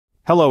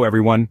Hello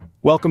everyone,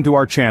 welcome to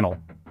our channel.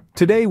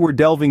 Today we're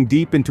delving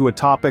deep into a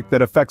topic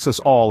that affects us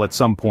all at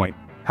some point: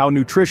 how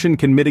nutrition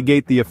can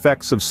mitigate the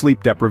effects of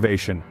sleep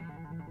deprivation.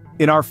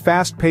 In our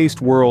fast-paced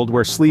world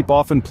where sleep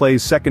often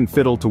plays second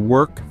fiddle to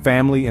work,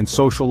 family, and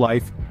social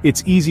life,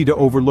 it's easy to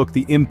overlook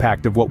the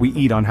impact of what we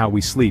eat on how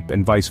we sleep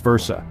and vice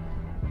versa.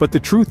 But the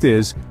truth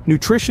is,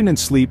 nutrition and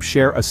sleep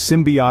share a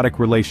symbiotic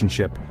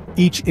relationship,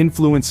 each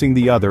influencing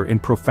the other in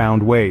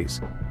profound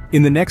ways.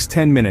 In the next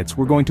 10 minutes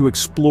we're going to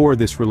explore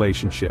this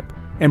relationship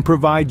and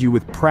provide you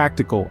with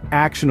practical,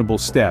 actionable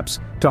steps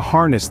to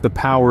harness the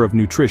power of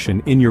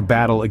nutrition in your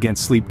battle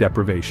against sleep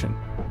deprivation.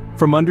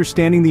 From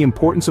understanding the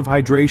importance of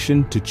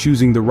hydration to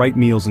choosing the right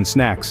meals and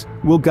snacks,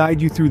 we'll guide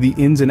you through the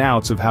ins and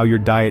outs of how your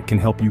diet can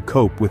help you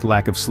cope with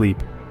lack of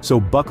sleep. So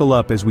buckle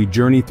up as we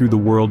journey through the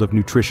world of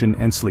nutrition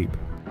and sleep.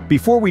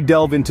 Before we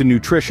delve into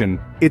nutrition,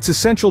 it's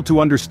essential to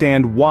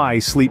understand why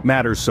sleep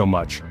matters so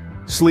much.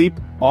 Sleep,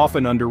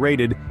 often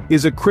underrated,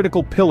 is a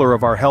critical pillar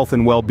of our health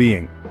and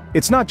well-being.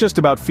 It's not just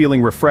about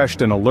feeling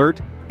refreshed and alert,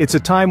 it's a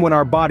time when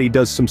our body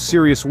does some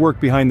serious work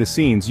behind the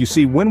scenes. You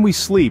see, when we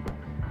sleep,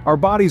 our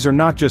bodies are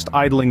not just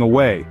idling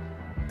away.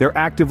 They're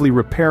actively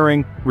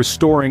repairing,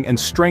 restoring, and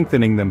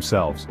strengthening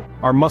themselves.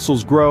 Our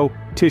muscles grow,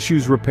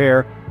 tissues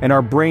repair, and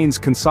our brains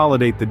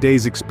consolidate the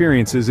day's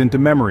experiences into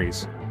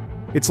memories.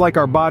 It's like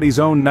our body's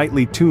own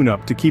nightly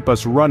tune-up to keep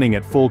us running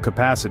at full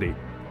capacity.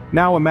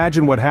 Now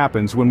imagine what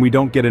happens when we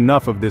don't get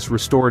enough of this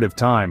restorative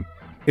time.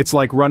 It's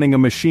like running a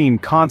machine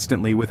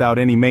constantly without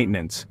any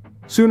maintenance.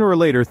 Sooner or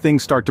later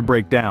things start to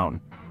break down.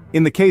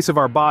 In the case of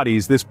our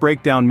bodies, this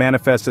breakdown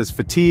manifests as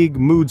fatigue,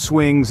 mood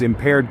swings,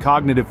 impaired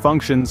cognitive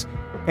functions,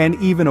 and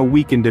even a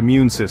weakened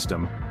immune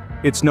system.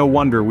 It's no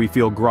wonder we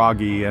feel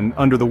groggy and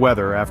under the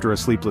weather after a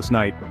sleepless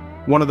night.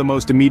 One of the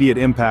most immediate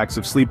impacts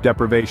of sleep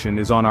deprivation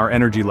is on our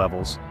energy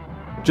levels.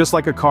 Just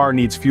like a car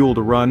needs fuel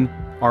to run,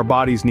 our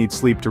bodies need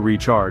sleep to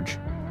recharge.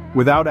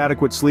 Without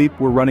adequate sleep,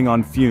 we're running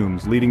on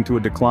fumes, leading to a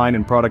decline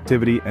in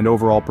productivity and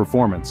overall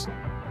performance.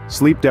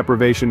 Sleep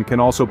deprivation can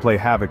also play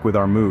havoc with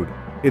our mood.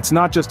 It's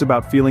not just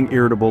about feeling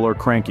irritable or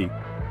cranky.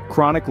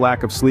 Chronic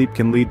lack of sleep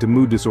can lead to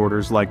mood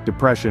disorders like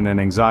depression and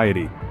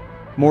anxiety.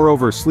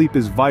 Moreover, sleep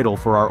is vital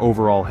for our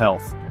overall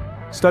health.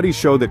 Studies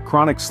show that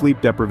chronic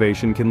sleep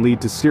deprivation can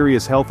lead to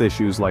serious health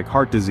issues like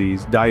heart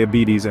disease,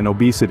 diabetes, and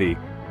obesity.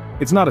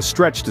 It's not a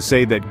stretch to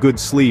say that good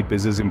sleep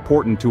is as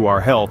important to our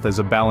health as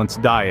a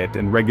balanced diet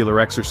and regular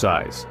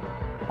exercise.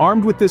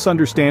 Armed with this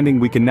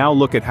understanding, we can now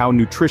look at how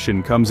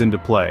nutrition comes into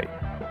play.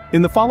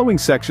 In the following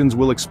sections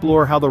we'll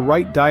explore how the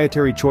right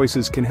dietary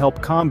choices can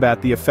help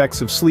combat the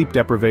effects of sleep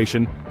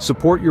deprivation,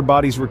 support your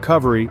body's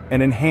recovery,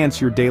 and enhance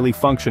your daily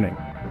functioning.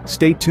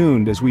 Stay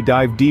tuned as we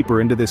dive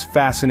deeper into this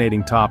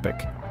fascinating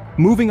topic.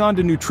 Moving on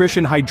to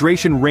nutrition,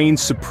 hydration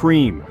reigns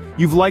supreme.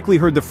 You've likely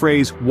heard the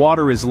phrase,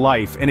 "water is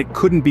life," and it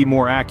couldn't be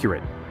more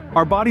accurate.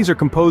 Our bodies are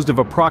composed of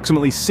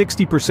approximately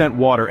 60%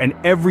 water, and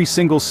every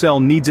single cell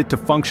needs it to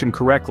function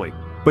correctly.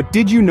 But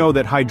did you know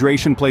that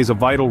hydration plays a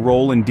vital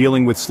role in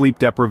dealing with sleep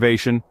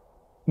deprivation?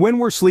 When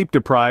we're sleep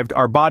deprived,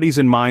 our bodies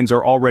and minds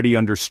are already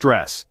under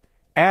stress.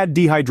 Add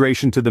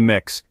dehydration to the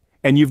mix,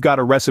 and you've got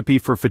a recipe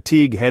for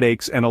fatigue,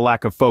 headaches, and a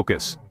lack of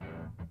focus.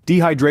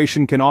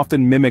 Dehydration can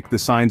often mimic the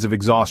signs of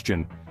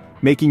exhaustion,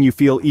 making you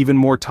feel even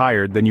more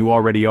tired than you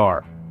already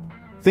are.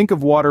 Think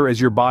of water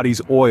as your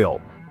body's oil,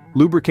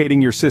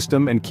 lubricating your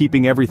system and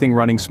keeping everything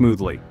running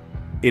smoothly.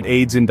 It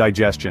aids in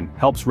digestion,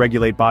 helps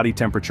regulate body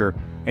temperature,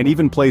 and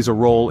even plays a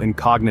role in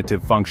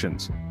cognitive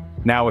functions.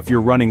 Now, if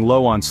you're running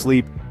low on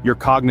sleep, your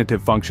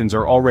cognitive functions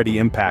are already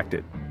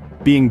impacted.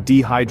 Being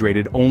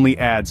dehydrated only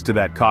adds to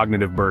that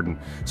cognitive burden.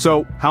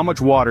 So, how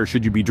much water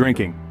should you be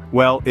drinking?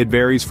 Well, it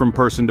varies from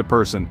person to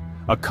person.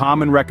 A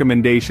common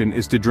recommendation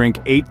is to drink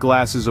 8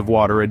 glasses of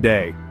water a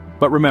day.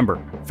 But remember,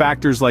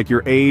 factors like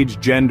your age,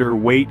 gender,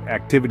 weight,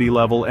 activity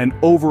level, and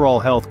overall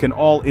health can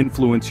all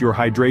influence your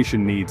hydration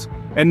needs.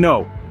 And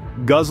no,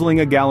 guzzling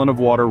a gallon of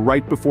water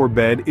right before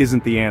bed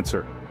isn't the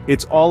answer.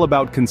 It's all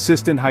about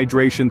consistent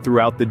hydration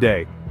throughout the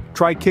day.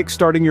 Try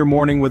kickstarting your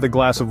morning with a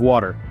glass of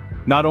water.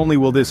 Not only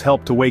will this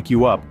help to wake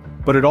you up,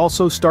 but it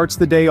also starts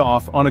the day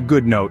off on a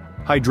good note,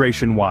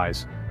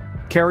 hydration-wise.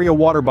 Carry a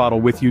water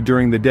bottle with you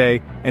during the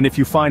day, and if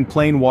you find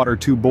plain water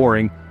too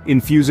boring,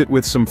 infuse it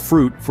with some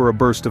fruit for a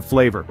burst of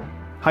flavor.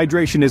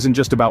 Hydration isn't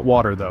just about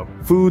water though.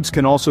 Foods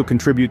can also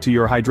contribute to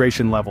your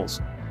hydration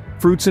levels.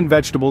 Fruits and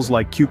vegetables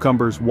like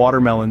cucumbers,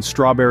 watermelons,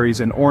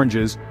 strawberries, and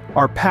oranges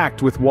are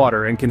packed with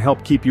water and can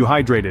help keep you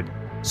hydrated.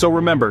 So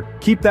remember,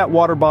 keep that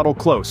water bottle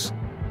close.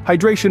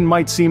 Hydration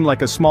might seem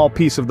like a small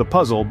piece of the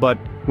puzzle, but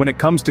when it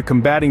comes to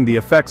combating the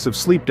effects of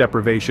sleep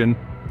deprivation,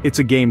 it's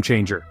a game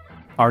changer.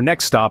 Our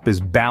next stop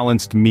is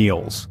balanced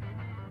meals.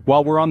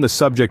 While we're on the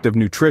subject of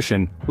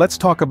nutrition, let's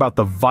talk about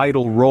the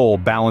vital role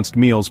balanced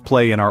meals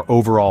play in our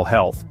overall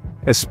health,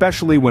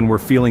 especially when we're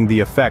feeling the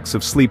effects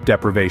of sleep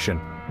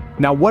deprivation.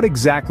 Now, what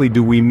exactly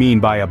do we mean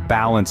by a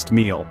balanced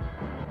meal?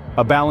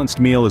 A balanced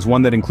meal is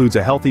one that includes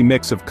a healthy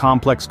mix of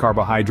complex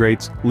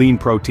carbohydrates, lean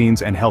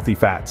proteins, and healthy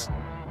fats.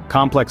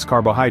 Complex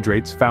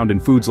carbohydrates, found in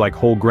foods like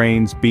whole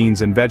grains,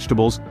 beans, and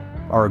vegetables,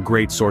 are a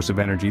great source of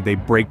energy. They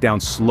break down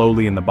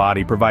slowly in the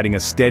body, providing a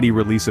steady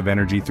release of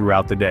energy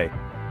throughout the day.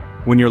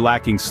 When you're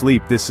lacking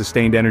sleep, this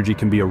sustained energy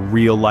can be a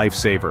real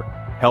lifesaver,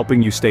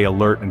 helping you stay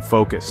alert and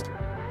focused.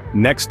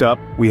 Next up,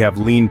 we have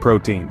lean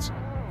proteins.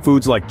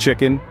 Foods like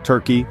chicken,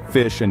 turkey,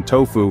 fish, and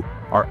tofu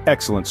are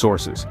excellent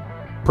sources.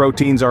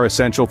 Proteins are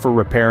essential for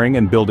repairing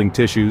and building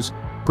tissues,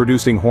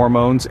 producing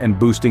hormones and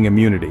boosting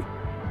immunity.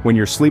 When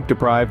you're sleep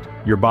deprived,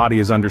 your body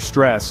is under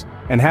stress,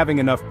 and having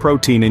enough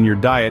protein in your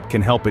diet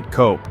can help it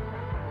cope.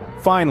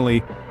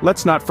 Finally,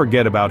 let's not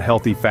forget about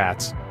healthy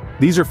fats.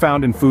 These are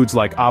found in foods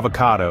like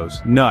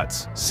avocados,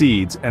 nuts,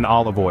 seeds, and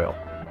olive oil.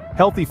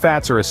 Healthy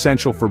fats are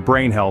essential for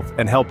brain health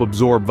and help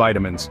absorb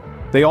vitamins.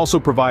 They also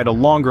provide a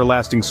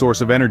longer-lasting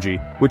source of energy,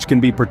 which can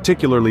be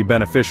particularly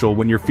beneficial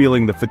when you're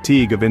feeling the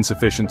fatigue of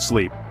insufficient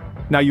sleep.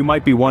 Now you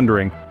might be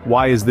wondering,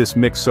 why is this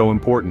mix so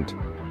important?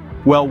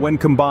 Well, when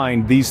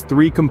combined, these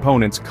three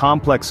components,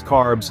 complex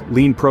carbs,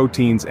 lean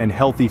proteins, and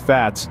healthy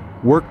fats,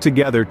 work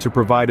together to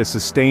provide a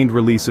sustained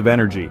release of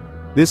energy.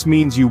 This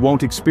means you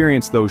won't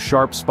experience those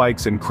sharp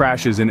spikes and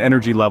crashes in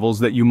energy levels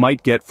that you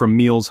might get from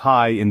meals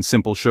high in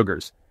simple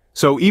sugars.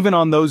 So even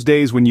on those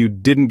days when you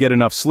didn't get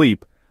enough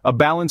sleep, a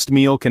balanced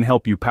meal can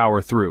help you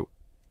power through.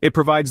 It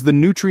provides the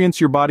nutrients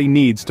your body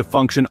needs to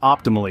function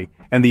optimally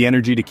and the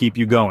energy to keep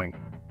you going.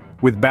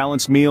 With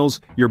balanced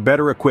meals, you're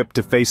better equipped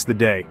to face the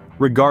day,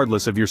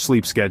 regardless of your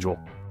sleep schedule.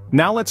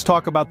 Now let's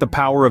talk about the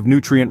power of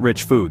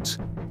nutrient-rich foods.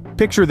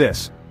 Picture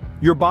this.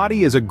 Your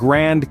body is a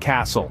grand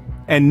castle,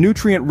 and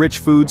nutrient-rich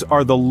foods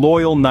are the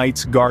loyal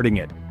knights guarding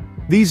it.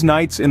 These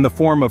knights, in the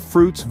form of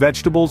fruits,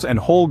 vegetables, and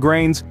whole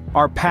grains,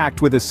 are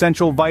packed with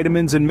essential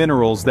vitamins and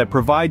minerals that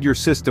provide your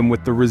system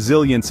with the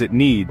resilience it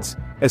needs,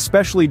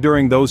 especially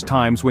during those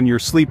times when you're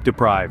sleep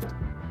deprived.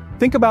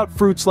 Think about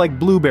fruits like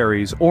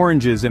blueberries,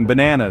 oranges, and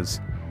bananas.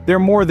 They're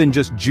more than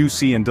just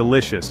juicy and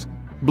delicious.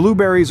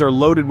 Blueberries are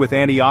loaded with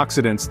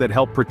antioxidants that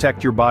help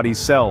protect your body's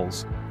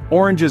cells.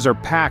 Oranges are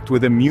packed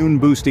with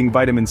immune-boosting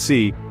vitamin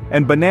C,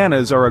 and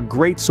bananas are a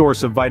great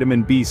source of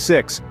vitamin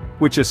B6,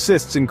 which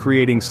assists in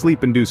creating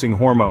sleep-inducing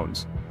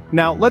hormones.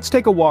 Now, let's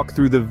take a walk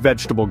through the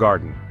vegetable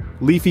garden.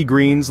 Leafy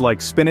greens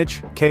like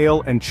spinach,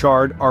 kale, and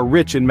chard are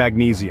rich in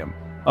magnesium,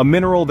 a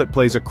mineral that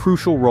plays a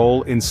crucial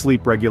role in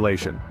sleep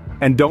regulation.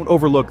 And don't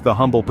overlook the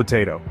humble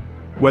potato.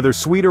 Whether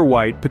sweet or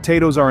white,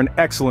 potatoes are an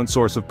excellent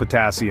source of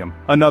potassium,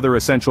 another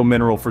essential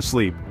mineral for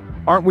sleep.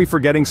 Aren't we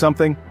forgetting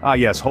something? Ah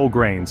yes, whole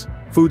grains.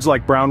 Foods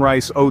like brown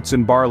rice, oats,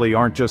 and barley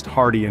aren't just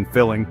hearty and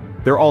filling,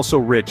 they're also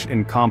rich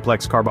in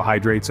complex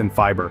carbohydrates and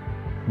fiber.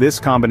 This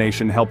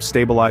combination helps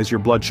stabilize your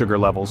blood sugar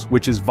levels,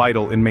 which is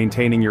vital in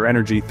maintaining your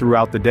energy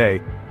throughout the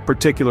day,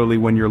 particularly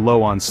when you're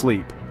low on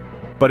sleep.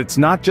 But it's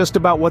not just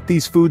about what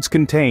these foods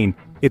contain,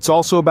 it's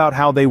also about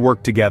how they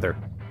work together.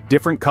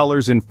 Different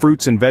colors in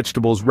fruits and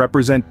vegetables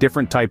represent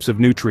different types of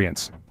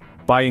nutrients.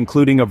 By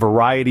including a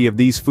variety of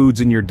these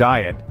foods in your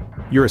diet,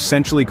 you're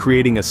essentially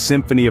creating a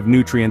symphony of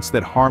nutrients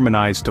that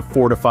harmonize to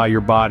fortify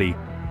your body,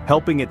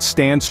 helping it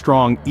stand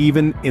strong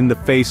even in the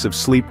face of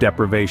sleep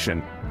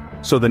deprivation.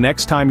 So the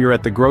next time you're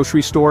at the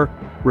grocery store,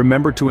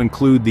 remember to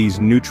include these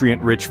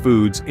nutrient-rich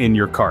foods in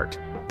your cart.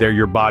 They're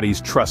your body's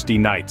trusty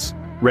knights,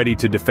 ready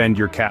to defend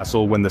your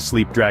castle when the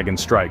sleep dragon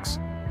strikes.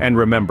 And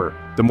remember,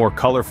 the more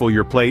colorful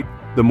your plate,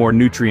 the more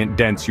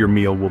nutrient-dense your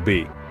meal will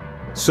be.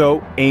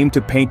 So, aim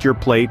to paint your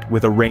plate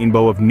with a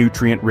rainbow of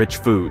nutrient-rich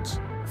foods.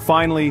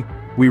 Finally,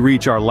 we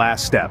reach our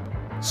last step,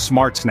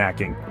 smart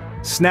snacking.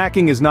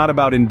 Snacking is not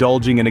about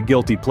indulging in a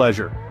guilty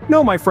pleasure.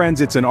 No, my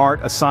friends, it's an art,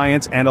 a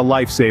science, and a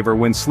lifesaver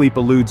when sleep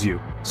eludes you.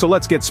 So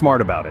let's get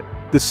smart about it.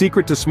 The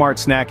secret to smart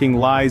snacking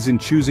lies in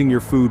choosing your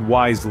food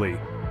wisely.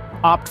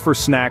 Opt for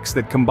snacks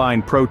that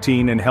combine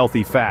protein and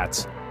healthy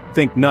fats.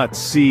 Think nuts,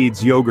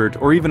 seeds,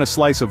 yogurt, or even a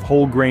slice of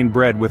whole grain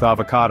bread with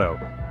avocado.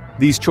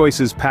 These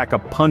choices pack a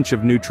punch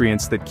of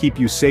nutrients that keep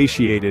you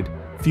satiated,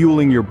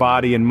 fueling your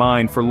body and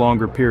mind for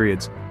longer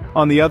periods.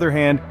 On the other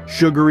hand,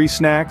 sugary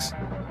snacks?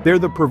 They're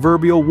the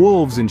proverbial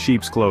wolves in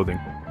sheep's clothing.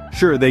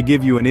 Sure, they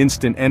give you an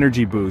instant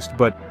energy boost,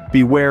 but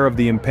beware of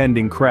the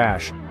impending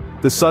crash.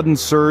 The sudden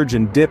surge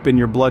and dip in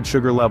your blood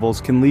sugar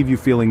levels can leave you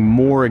feeling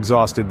more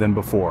exhausted than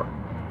before.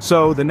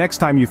 So, the next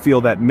time you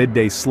feel that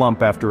midday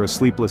slump after a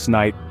sleepless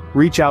night,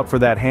 reach out for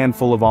that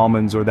handful of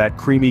almonds or that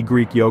creamy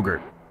Greek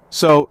yogurt.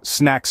 So,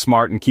 snack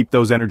smart and keep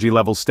those energy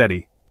levels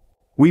steady.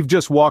 We've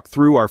just walked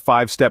through our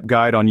 5-step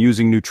guide on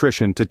using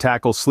nutrition to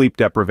tackle sleep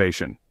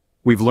deprivation.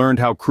 We've learned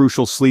how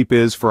crucial sleep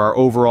is for our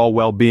overall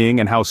well-being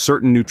and how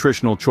certain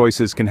nutritional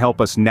choices can help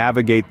us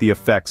navigate the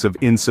effects of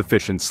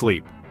insufficient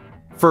sleep.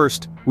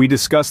 First, we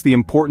discussed the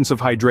importance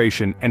of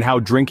hydration and how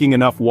drinking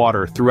enough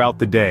water throughout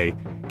the day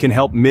can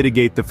help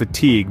mitigate the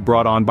fatigue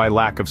brought on by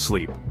lack of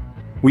sleep.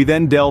 We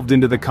then delved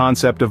into the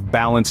concept of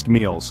balanced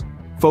meals,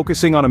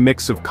 focusing on a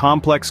mix of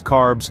complex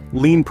carbs,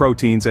 lean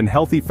proteins, and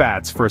healthy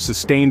fats for a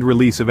sustained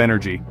release of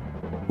energy.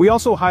 We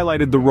also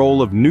highlighted the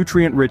role of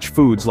nutrient-rich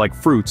foods like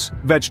fruits,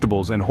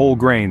 vegetables, and whole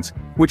grains,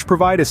 which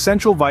provide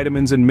essential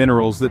vitamins and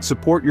minerals that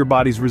support your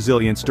body's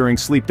resilience during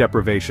sleep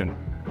deprivation.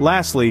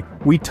 Lastly,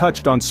 we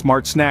touched on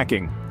smart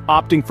snacking,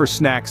 opting for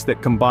snacks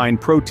that combine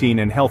protein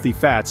and healthy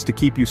fats to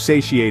keep you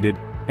satiated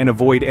and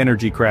avoid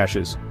energy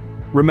crashes.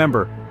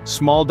 Remember,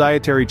 small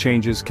dietary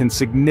changes can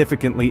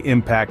significantly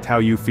impact how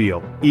you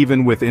feel,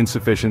 even with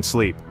insufficient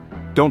sleep.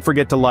 Don't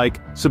forget to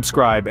like,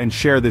 subscribe, and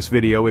share this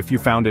video if you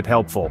found it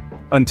helpful.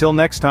 Until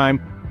next time,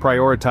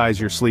 prioritize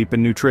your sleep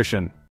and nutrition.